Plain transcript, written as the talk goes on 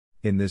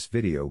In this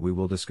video we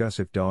will discuss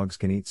if dogs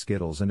can eat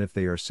Skittles and if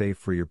they are safe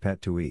for your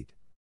pet to eat.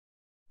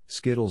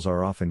 Skittles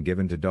are often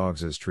given to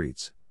dogs as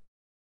treats.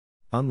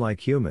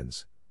 Unlike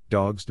humans,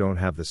 dogs don't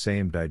have the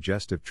same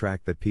digestive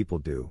tract that people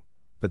do,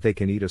 but they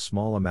can eat a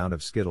small amount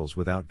of Skittles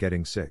without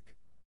getting sick.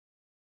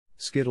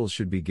 Skittles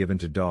should be given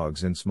to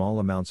dogs in small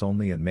amounts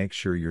only, and make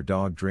sure your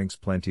dog drinks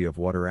plenty of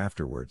water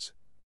afterwards.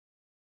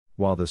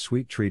 While the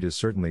sweet treat is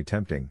certainly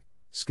tempting,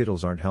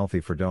 Skittles aren't healthy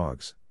for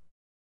dogs.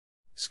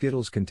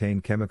 Skittles contain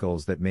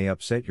chemicals that may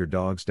upset your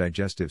dog's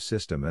digestive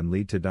system and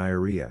lead to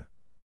diarrhea.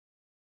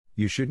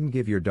 You shouldn't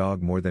give your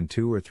dog more than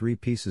 2 or 3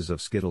 pieces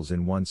of Skittles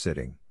in one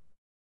sitting.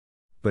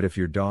 But if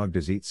your dog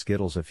does eat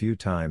Skittles a few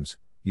times,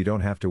 you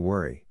don't have to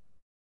worry.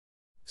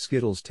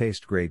 Skittles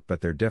taste great,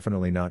 but they're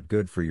definitely not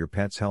good for your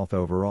pet's health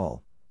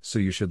overall, so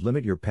you should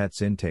limit your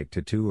pet's intake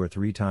to 2 or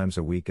 3 times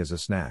a week as a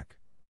snack.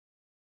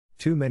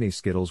 Too many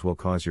Skittles will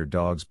cause your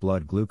dog's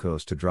blood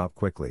glucose to drop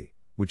quickly,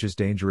 which is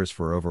dangerous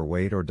for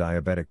overweight or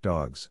diabetic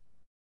dogs.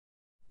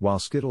 While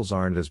Skittles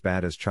aren't as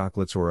bad as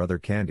chocolates or other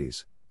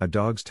candies, a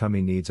dog's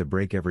tummy needs a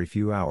break every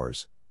few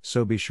hours,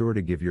 so be sure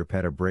to give your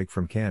pet a break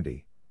from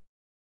candy.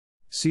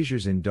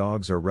 Seizures in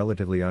dogs are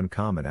relatively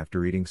uncommon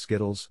after eating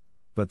Skittles,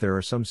 but there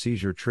are some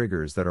seizure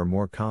triggers that are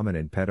more common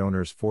in pet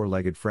owners'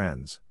 four-legged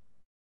friends.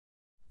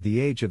 The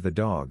age of the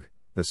dog,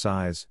 the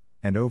size,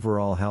 and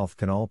overall health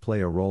can all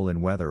play a role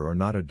in whether or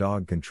not a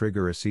dog can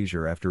trigger a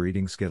seizure after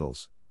eating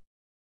Skittles.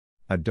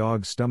 A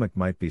dog's stomach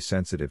might be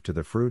sensitive to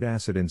the fruit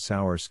acid in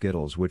sour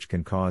Skittles, which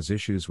can cause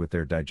issues with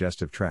their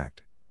digestive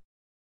tract.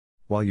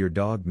 While your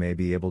dog may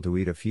be able to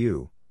eat a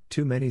few,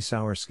 too many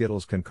sour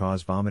Skittles can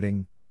cause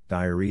vomiting,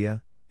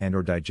 diarrhea,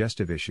 and/or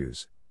digestive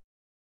issues.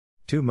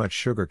 Too much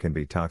sugar can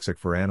be toxic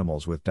for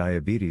animals with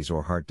diabetes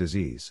or heart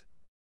disease.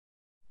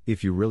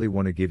 If you really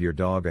want to give your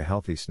dog a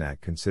healthy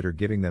snack, consider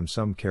giving them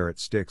some carrot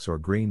sticks or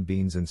green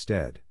beans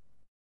instead.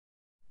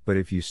 But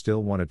if you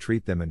still want to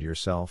treat them and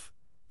yourself,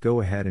 go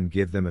ahead and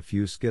give them a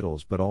few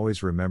Skittles, but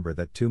always remember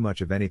that too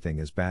much of anything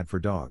is bad for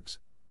dogs.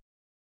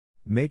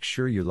 Make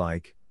sure you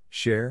like,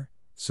 share,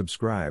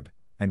 subscribe,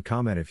 and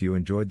comment if you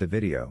enjoyed the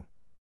video.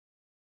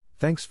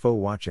 Thanks for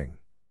watching.